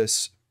at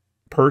this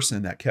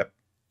person that kept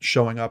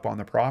showing up on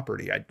the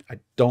property? I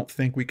don't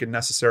think we can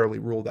necessarily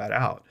rule that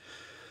out.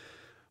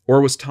 Or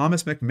was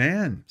Thomas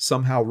McMahon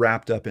somehow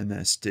wrapped up in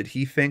this? Did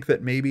he think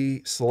that maybe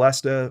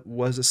Celesta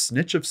was a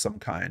snitch of some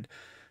kind?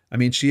 I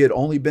mean, she had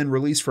only been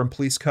released from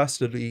police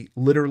custody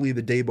literally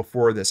the day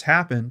before this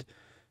happened.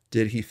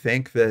 Did he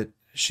think that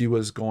she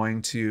was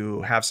going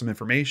to have some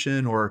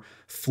information or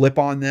flip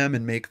on them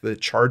and make the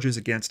charges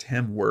against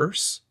him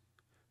worse?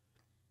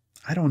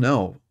 I don't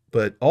know.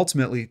 But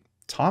ultimately,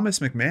 Thomas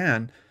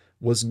McMahon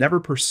was never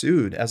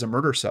pursued as a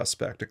murder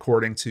suspect,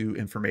 according to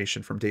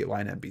information from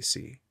Dateline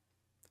NBC.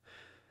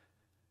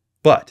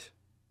 But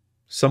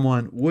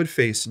someone would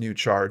face new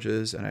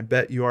charges, and I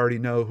bet you already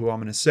know who I'm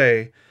going to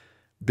say.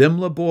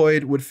 Bimla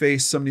Boyd would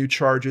face some new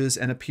charges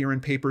and appear in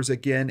papers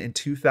again in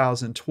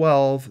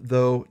 2012,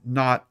 though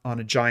not on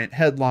a giant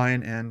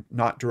headline and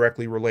not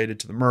directly related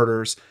to the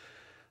murders.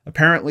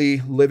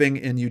 Apparently, living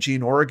in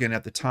Eugene, Oregon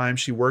at the time,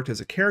 she worked as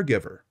a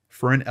caregiver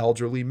for an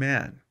elderly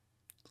man.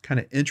 Kind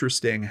of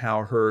interesting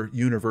how her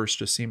universe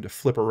just seemed to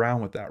flip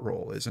around with that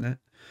role, isn't it?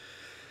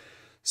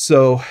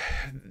 So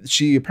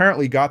she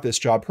apparently got this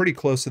job pretty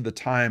close to the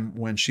time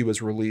when she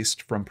was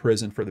released from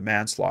prison for the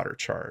manslaughter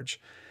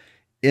charge.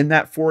 In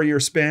that 4-year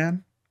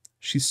span,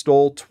 she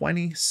stole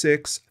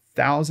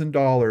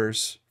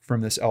 $26,000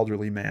 from this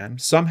elderly man,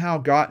 somehow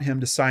got him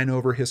to sign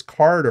over his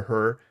car to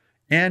her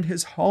and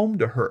his home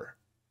to her.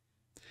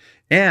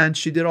 And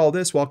she did all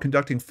this while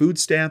conducting food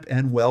stamp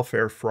and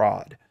welfare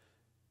fraud.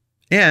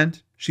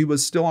 And she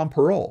was still on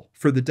parole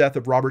for the death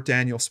of Robert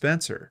Daniel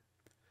Spencer.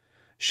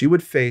 She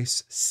would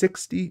face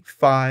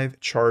 65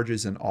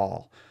 charges in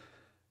all.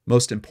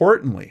 Most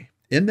importantly,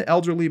 in the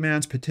elderly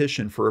man's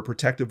petition for a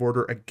protective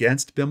order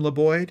against Bimla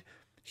Boyd,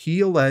 he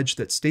alleged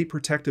that State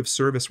Protective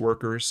Service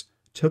workers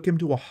took him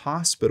to a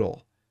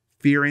hospital,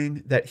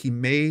 fearing that he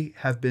may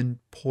have been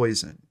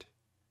poisoned.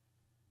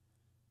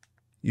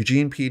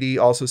 Eugene PD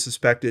also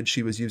suspected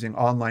she was using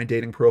online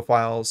dating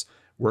profiles,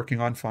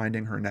 working on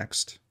finding her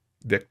next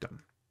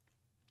victim.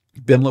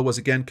 Bimla was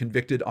again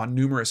convicted on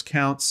numerous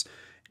counts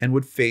and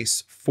would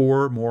face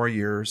 4 more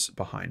years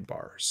behind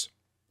bars.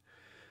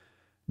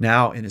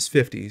 Now in his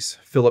 50s,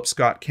 Philip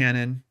Scott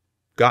Cannon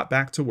got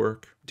back to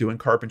work doing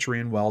carpentry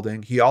and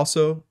welding. He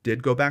also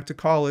did go back to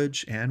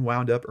college and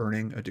wound up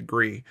earning a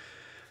degree.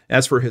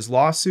 As for his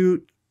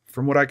lawsuit,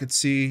 from what I could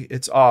see,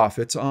 it's off,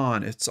 it's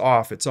on, it's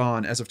off, it's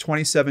on. As of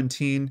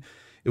 2017,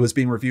 it was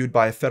being reviewed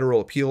by a federal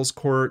appeals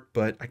court,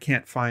 but I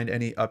can't find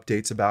any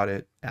updates about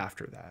it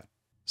after that.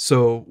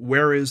 So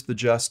where is the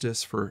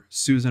justice for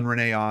Susan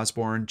Renee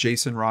Osborne,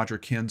 Jason Roger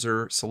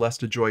Kinzer,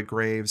 Celesta Joy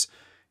Graves,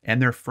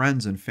 and their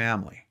friends and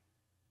family?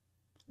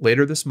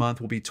 Later this month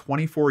will be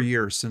 24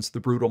 years since the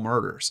brutal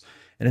murders,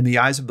 and in the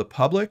eyes of the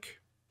public,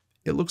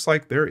 it looks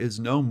like there is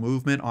no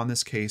movement on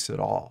this case at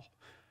all.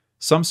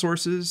 Some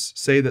sources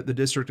say that the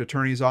district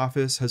attorney's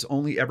office has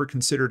only ever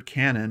considered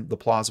Cannon the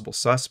plausible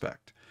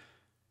suspect.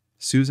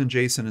 Susan,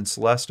 Jason, and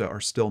Celesta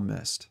are still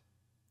missed.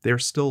 They're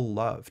still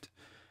loved,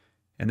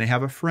 and they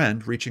have a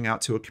friend reaching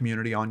out to a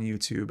community on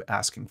YouTube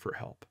asking for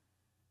help.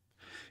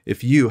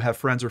 If you have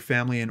friends or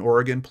family in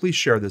Oregon, please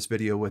share this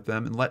video with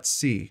them, and let's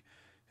see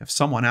if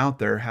someone out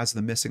there has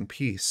the missing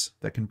piece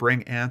that can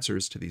bring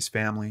answers to these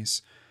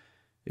families.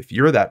 If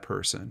you're that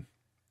person,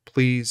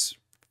 please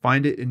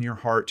find it in your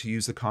heart to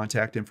use the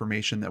contact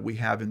information that we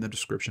have in the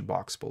description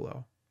box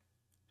below.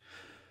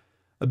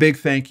 A big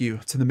thank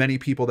you to the many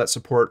people that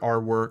support our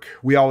work.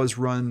 We always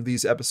run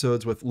these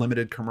episodes with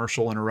limited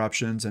commercial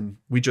interruptions, and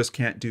we just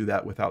can't do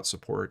that without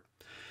support.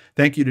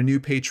 Thank you to new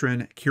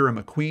patron Kira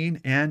McQueen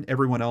and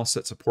everyone else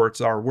that supports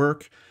our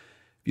work.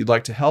 If you'd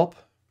like to help,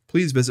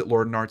 please visit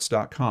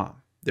lordandarts.com.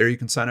 There you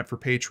can sign up for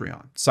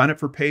Patreon, sign up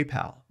for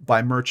PayPal,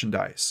 buy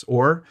merchandise,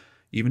 or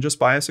even just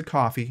buy us a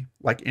coffee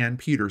like Ann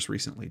Peters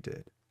recently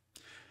did.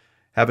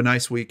 Have a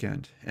nice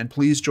weekend, and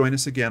please join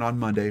us again on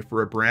Monday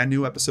for a brand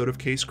new episode of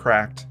Case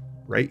Cracked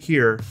right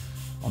here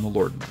on the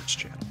Lord and Arts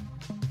channel.